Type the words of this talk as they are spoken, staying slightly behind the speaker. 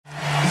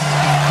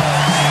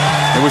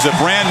It was a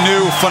brand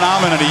new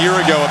phenomenon a year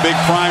ago, a big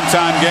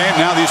primetime game.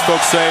 Now these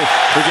folks say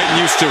they're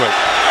getting used to it.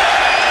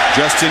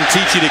 Justin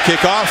Tichy to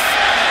kick off,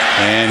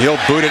 and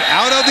he'll boot it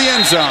out of the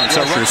end zone.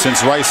 So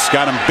since Rice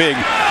got him big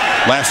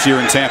last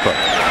year in Tampa.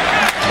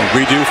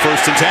 Redo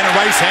 1st and 10, and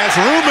Rice has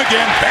room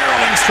again,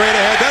 barreling straight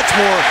ahead. That's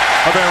more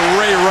of a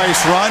Ray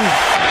Rice run.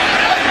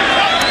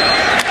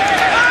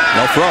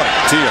 No throw.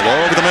 Teal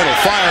over the middle,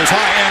 fires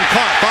high and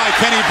caught by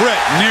Kenny Britt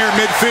near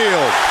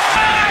midfield.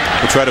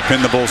 We'll try to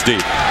pin the Bulls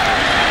deep.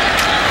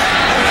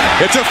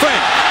 It's a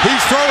fake.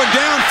 He's throwing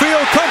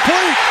downfield,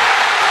 complete.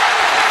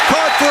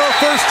 Caught for a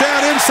 1st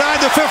down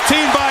inside the 15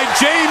 by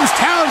James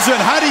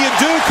Townsend. How do you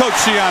do, Coach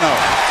Schiano?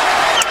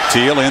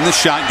 Teal in the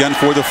shotgun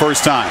for the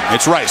 1st time.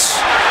 It's Rice.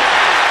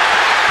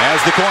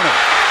 Has the corner.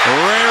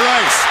 Ray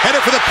Rice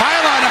headed for the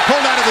pylon and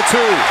pulled out of the 2.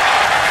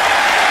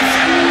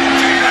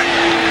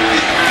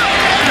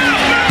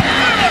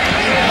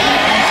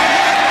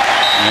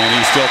 And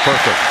he's still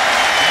perfect.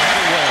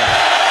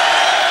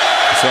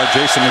 Saw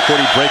Jason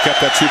McCourty break up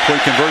that 2-point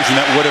conversion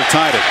that would have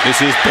tied it. This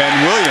is Ben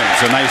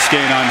Williams. A nice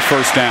gain on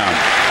 1st down.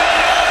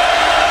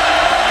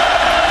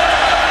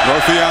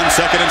 Brophy on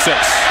 2nd and 6.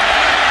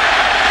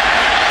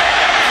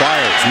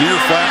 Fires near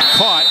flat,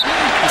 caught.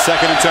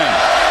 2nd and 10.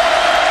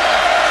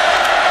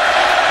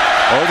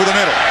 Over the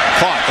middle,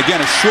 caught.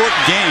 Again, a short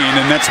gain,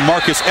 and that's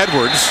Marcus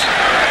Edwards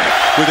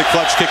with a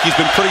clutch kick. He's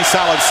been pretty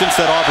solid since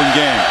that Auburn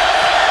game.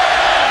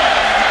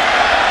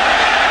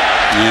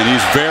 And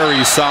he's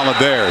very solid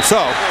there.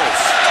 So,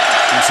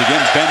 once again,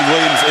 Ben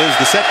Williams is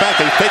the setback.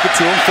 They fake it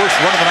to him. First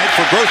run of the night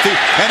for Grothy,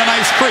 and a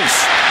nice crease.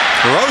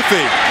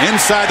 Grothy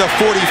inside the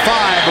 45.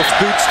 With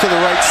boots to the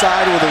right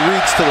side or the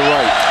reads to the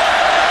right.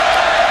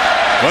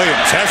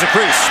 Williams has a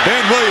crease.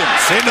 Ben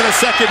Williams into the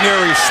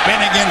secondary,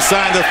 spinning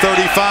inside the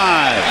 35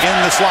 in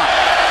the slot.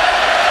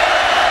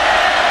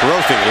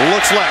 Grothy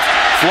looks left,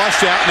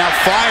 flushed out, now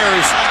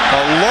fires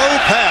a low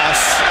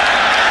pass.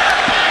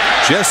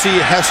 Jesse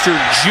Hester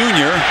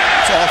Jr.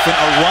 It's often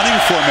a running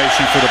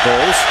formation for the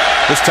Bulls.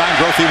 This time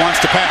Grothy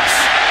wants to pass.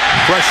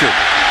 Pressured.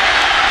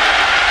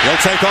 He'll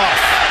take off.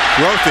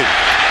 Grothy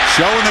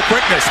showing the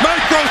quickness.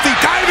 Mike Grothy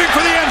diving for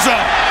the end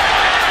zone.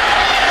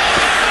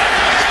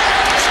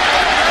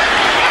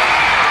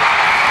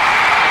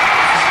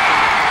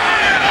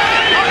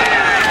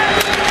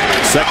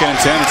 Second and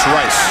 10, it's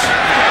Rice.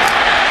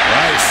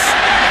 Rice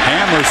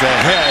hammers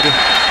ahead.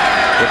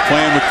 They're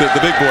playing with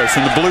the big boys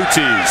from the blue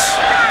tees.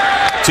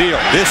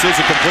 Teal, this is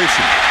a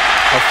completion.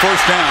 A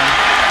 1st down.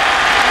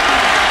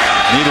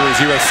 Neither is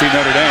USC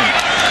Notre Dame.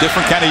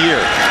 Different kind of year.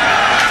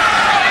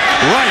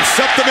 Rice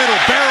up the middle,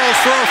 barrels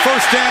for a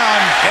 1st down.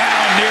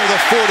 Down near the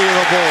 40 of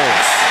the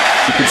Bulls.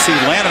 You can see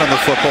Lannon on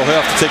the football. He'll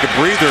have to take a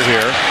breather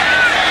here.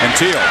 And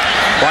Teal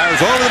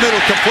fires over the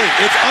middle, complete.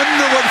 It's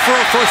Underwood for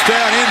a 1st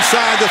down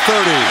inside the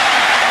 30.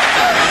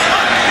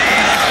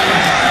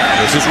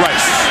 This is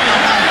Rice.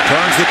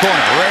 Turns the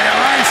corner. Ray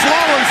Rice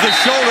lowers the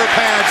shoulder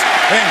pads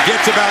and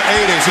gets about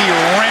 8 as he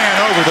ran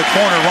over the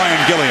corner,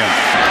 Ryan Gilliam.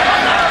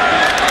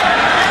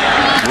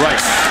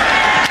 Rice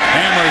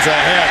hammers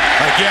ahead.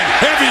 Again,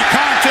 heavy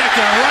contact,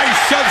 and Rice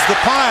shoves the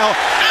pile.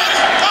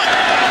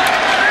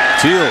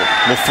 Teal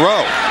will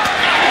throw.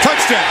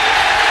 Touchdown.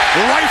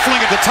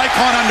 Rifling it to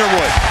Tyquan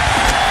Underwood.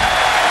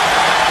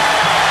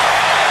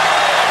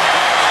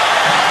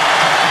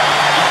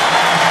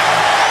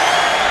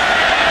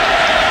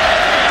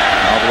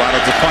 Alvarado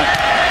to punt.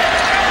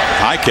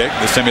 High kick.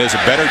 This time he does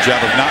a better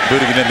job of not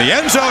booting it in the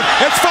end zone.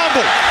 It's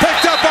fumbled.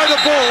 Picked up by the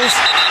Bulls.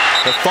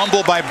 The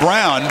fumble by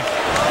Brown.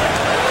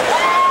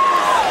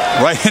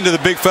 Right into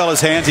the big fella's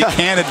hands. He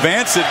can't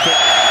advance it. But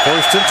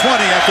 1st and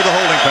 20 after the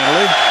holding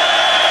penalty.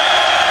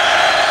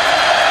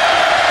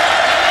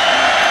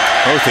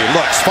 Grothy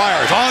looks,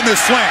 fires on the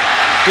slant.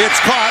 It's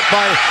caught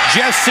by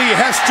Jesse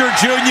Hester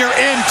Jr.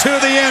 into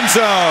the end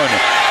zone.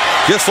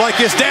 Just like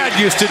his dad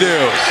used to do.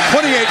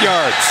 28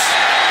 yards.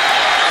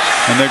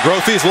 And the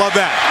Grothys love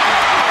that.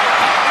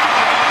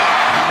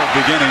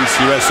 Beginnings,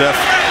 USF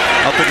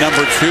up at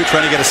number 2,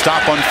 trying to get a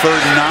stop on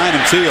 3rd and 9,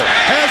 and Teal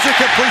has a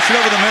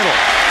completion over the middle.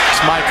 It's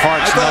Mike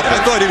Hart's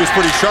I thought he was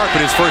pretty sharp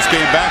in his 1st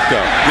game back,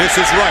 though. This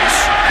is Rice.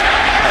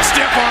 A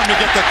stiff arm to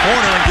get the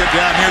corner and get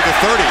down near the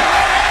 30.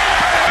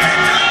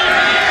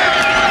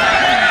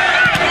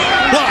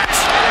 Blocked.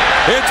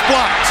 It's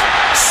blocked.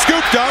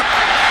 Scooped up.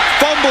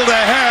 Fumbled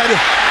ahead.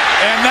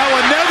 And now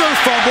another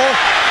fumble.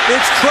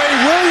 It's Trey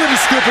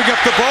Williams scooping up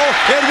the ball.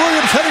 And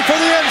Williams heading for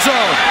the end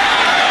zone.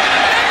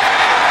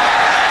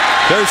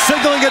 They're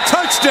signaling a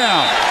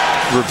touchdown.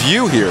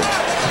 Review here.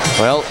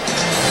 Well,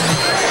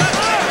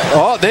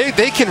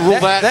 they can rule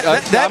that.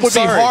 That would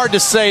be hard to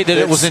say that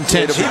it was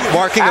intentional.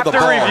 Marking of the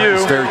ball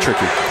is very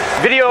tricky.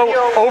 Video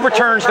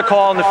overturns the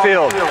call on the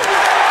field.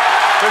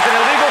 There's an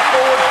illegal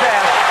forward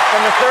pass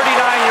from the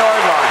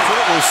 39-yard line. So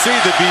we'll see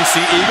the BC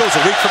Eagles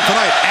a week from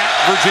tonight at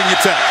Virginia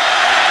Tech.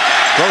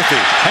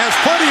 Grothy has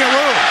plenty of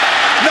room.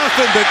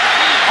 Nothing but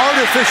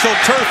artificial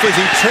turf as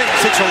he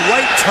takes a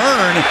right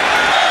turn.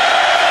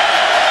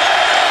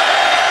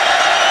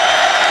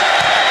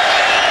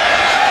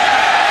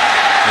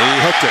 He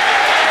hooked it.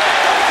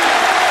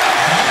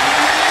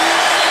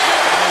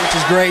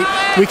 great.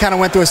 We kind of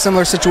went through a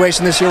similar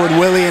situation this year with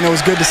Willie, and it was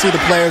good to see the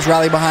players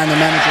rally behind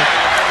their manager.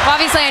 Well,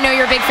 obviously, I know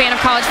you're a big fan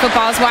of college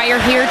football, is why you're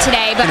here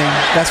today. But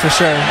that's for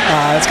sure.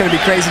 It's going to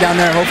be crazy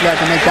down there. Hopefully, I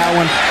can make that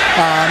one.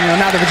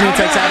 Now that Virginia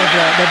Tech's out of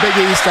the Big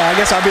East, I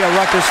guess I'll be a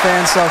Rutgers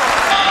fan. So,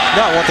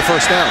 no, I want the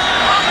first down.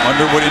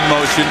 Underwood in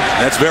motion.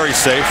 That's very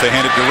safe. They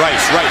hand it to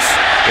Rice. Rice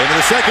into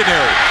the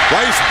secondary.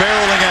 Rice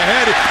barreling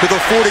ahead to the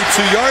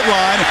 42-yard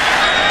line.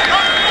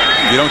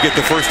 If you don't get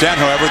the first down,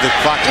 however, the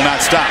clock will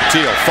not stop.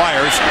 Teal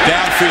fires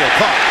downfield.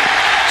 Caught.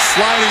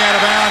 Sliding out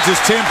of bounds is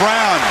Tim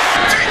Brown.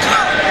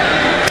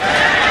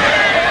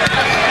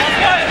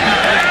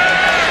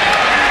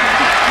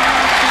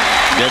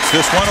 Gets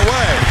this one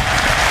away.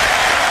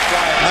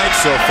 Night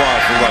so far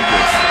for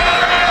Rutgers.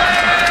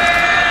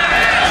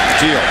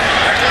 Teal.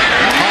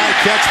 High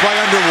catch by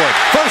Underwood.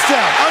 First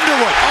down.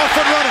 Underwood off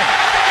and running.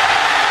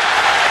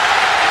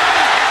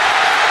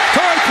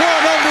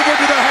 Taekwon Underwood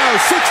to the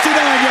house.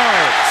 69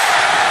 yards.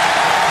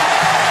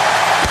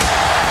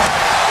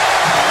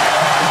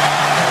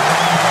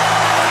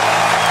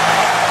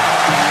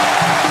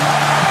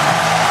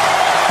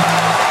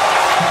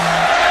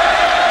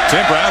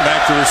 Tim Brown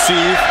back to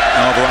receive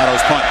Alvarado's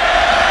punt.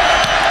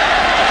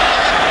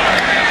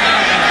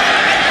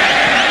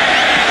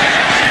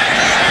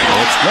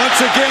 It's once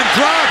again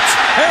dropped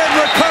and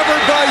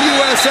recovered by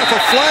USF.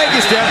 A flag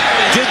is down.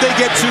 Did they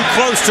get too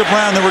close to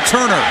Brown, the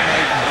returner?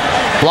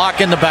 Block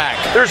in the back.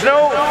 There's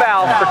no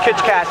foul for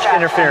catch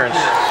interference.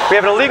 We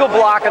have an illegal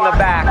block in the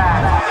back.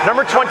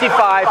 Number 25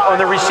 on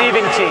the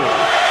receiving team.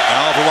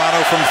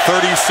 Alvarado from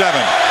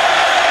 37.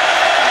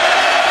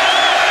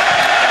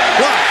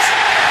 Blocked.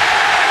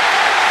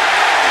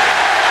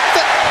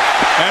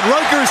 And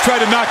Rutgers tried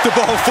to knock the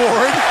ball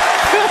forward.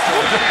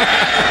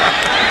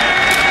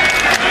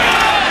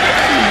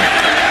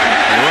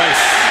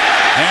 Rice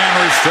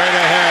hammers straight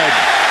ahead.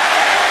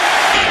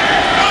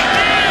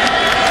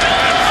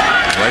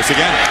 Rice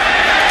again.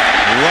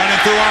 Running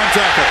through arm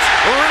tackles.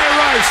 Ray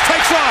Rice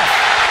takes off.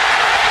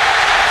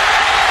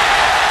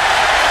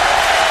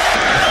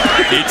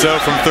 Ito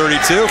from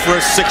 32 for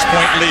a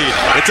 6-point lead.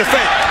 It's a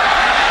fake.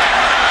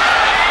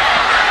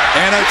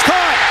 And it's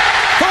caught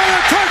for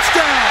a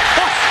touchdown.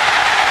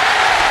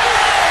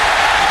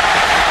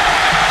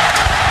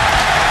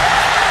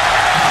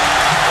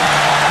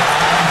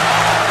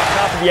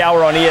 The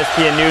hour on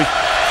ESPN News.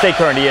 Stay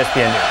current,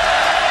 ESPN News.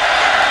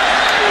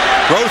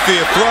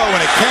 Grothy a throw and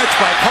a catch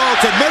by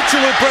Carlton.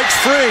 Mitchell breaks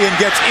free and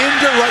gets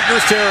into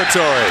Rutgers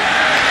territory.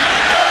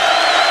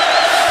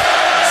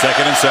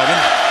 2nd and 7.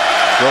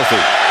 Grothy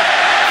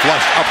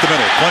flushed up the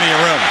middle. Plenty of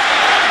room.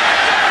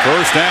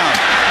 First down.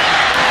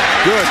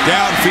 Good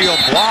downfield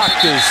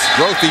block as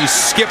Grothy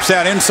skips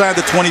out inside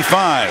the 25.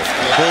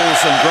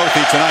 Bulls and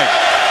Grothy tonight.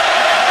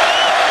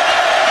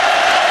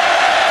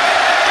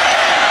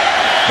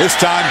 This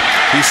time,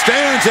 he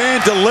stands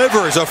and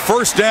delivers a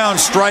first down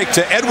strike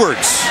to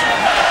Edwards.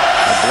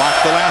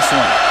 Blocked the last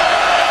one.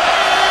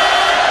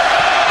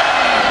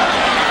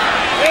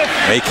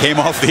 They came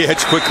off the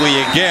edge quickly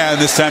again.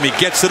 This time he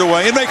gets it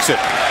away and makes it.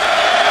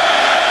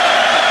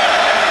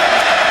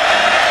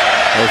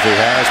 Grothy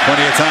has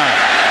plenty of time.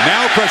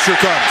 Now pressure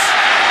comes.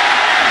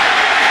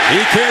 He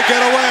can't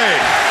get away.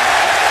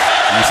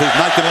 He's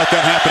not going to let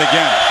that happen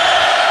again.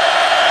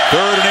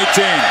 3rd and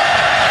 18.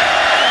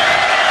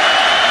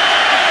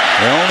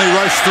 They only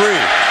rush 3.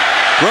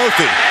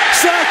 Grothy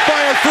sacked by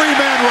a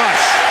 3-man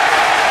rush.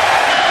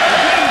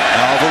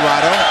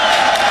 Alvarado.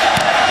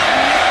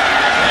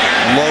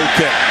 Low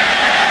kick.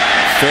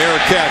 Fair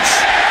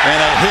catch.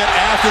 And a hit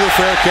after the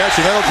fair catch,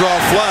 and that'll draw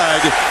a flag.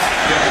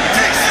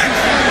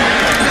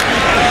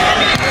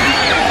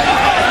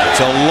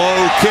 It's a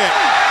low kick.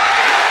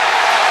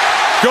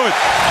 Good.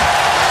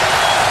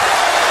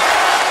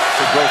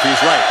 So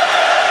Grothy's right.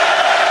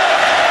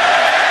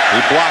 He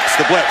blocks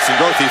the blitz, and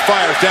Grothy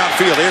fires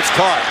downfield. It's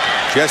caught.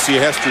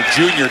 Jesse Hester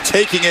Jr.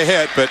 taking a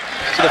hit, but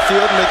to the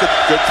field and make a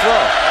good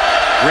throw.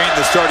 Green,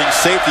 the starting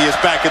safety, is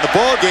back in the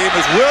ball game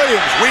as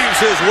Williams weaves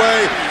his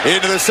way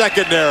into the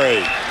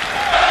secondary.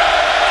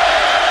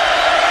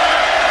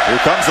 Here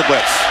comes the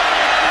blitz.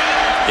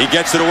 He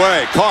gets it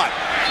away. Caught.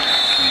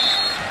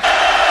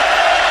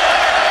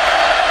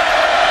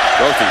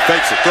 Grothy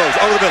fakes it, throws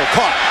over the middle.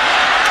 Caught.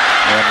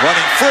 And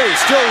running free,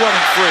 still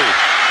running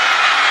free.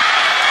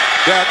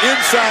 Down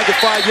inside the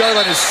 5-yard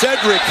line is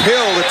Cedric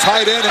Hill, the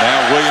tight end.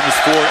 Now Williams,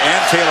 Ford,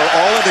 and Taylor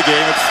all in the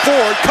game. It's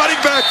Ford cutting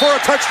back for a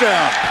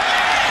touchdown.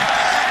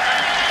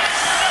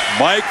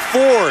 Mike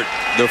Ford,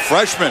 the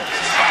freshman.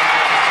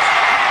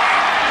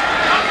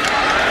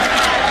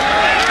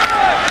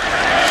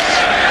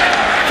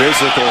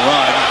 Physical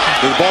run.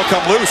 Did the ball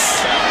come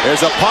loose?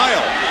 There's a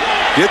pile.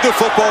 Did the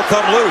football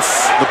come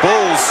loose? The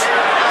Bulls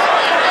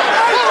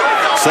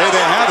say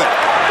they have it.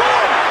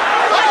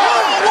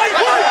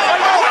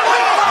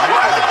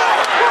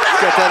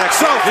 Got that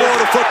South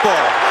Florida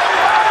football.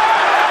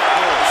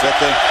 Bulls at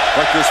the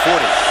Rutgers 40.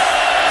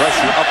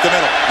 Pressure up the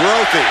middle.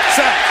 Grothy,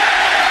 sack.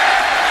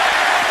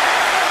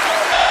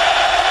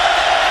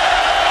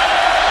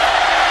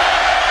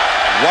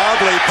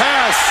 Wobbly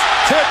pass,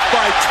 tipped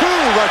by 2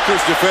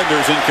 Rutgers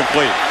defenders,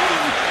 incomplete.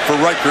 For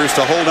Rutgers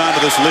to hold on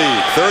to this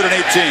lead. 3rd and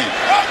 18.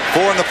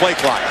 4 on the play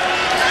clock.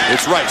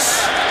 It's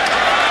Rice.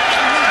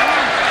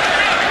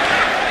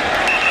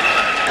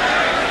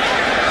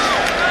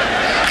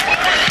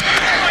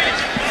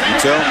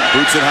 Ito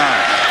boots it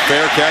high.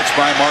 Fair catch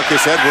by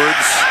Marcus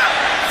Edwards.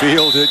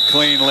 Fielded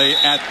cleanly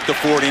at the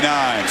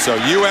 49. So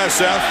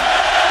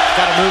USF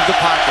Got to move the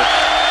pocket.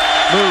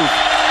 Move.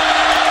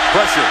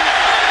 pressure.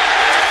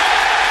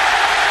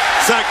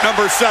 Sack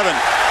number 7.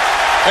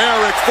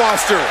 Eric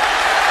Foster.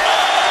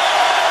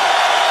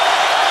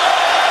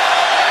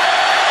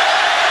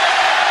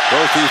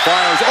 Brophy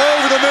fires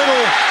over the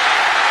middle.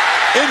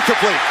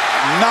 Incomplete.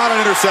 Not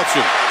an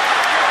interception.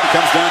 It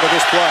comes down to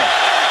this play.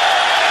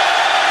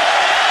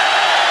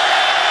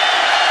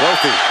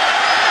 Brophy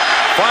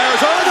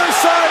fires on the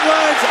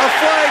sidelines. A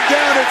flag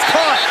down. It's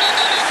caught.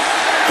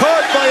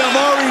 Caught by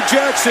Amari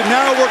Jackson.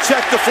 Now we'll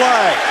check the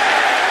flag.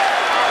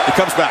 It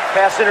comes back.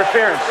 Pass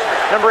interference.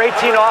 Number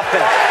 18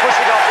 offense.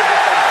 Pushing off the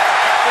defender.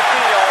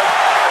 15 yards.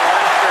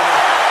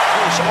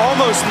 It's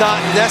almost not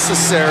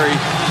necessary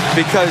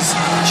because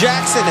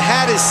Jackson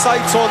had his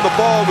sights on the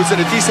ball, was in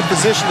a decent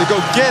position to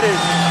go get it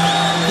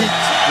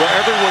where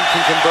everyone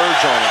can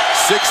converge on it.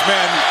 6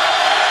 men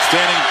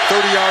standing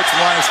 30 yards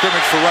from the line of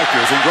scrimmage for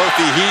Rutgers, and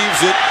Brophy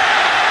heaves it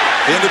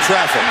into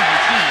traffic.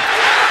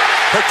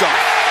 Picked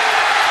off.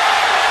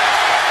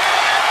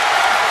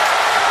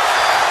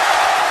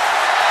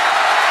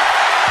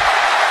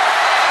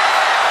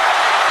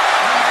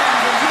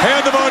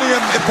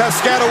 Pandemonium in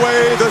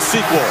Piscataway, the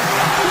sequel.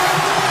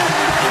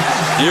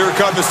 Here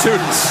come the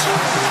students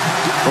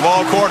from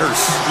all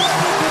corners.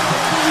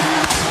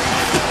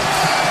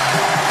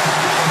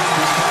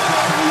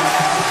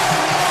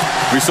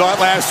 We saw it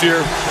last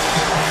year,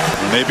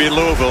 maybe in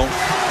Louisville.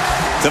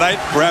 Tonight,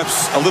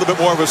 perhaps a little bit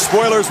more of a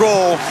spoiler's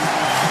role,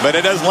 but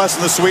it doesn't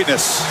lessen the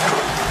sweetness.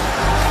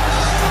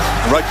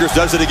 Rutgers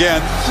does it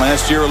again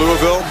last year at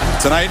Louisville.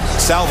 Tonight,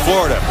 South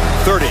Florida,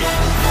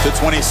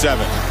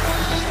 30-27.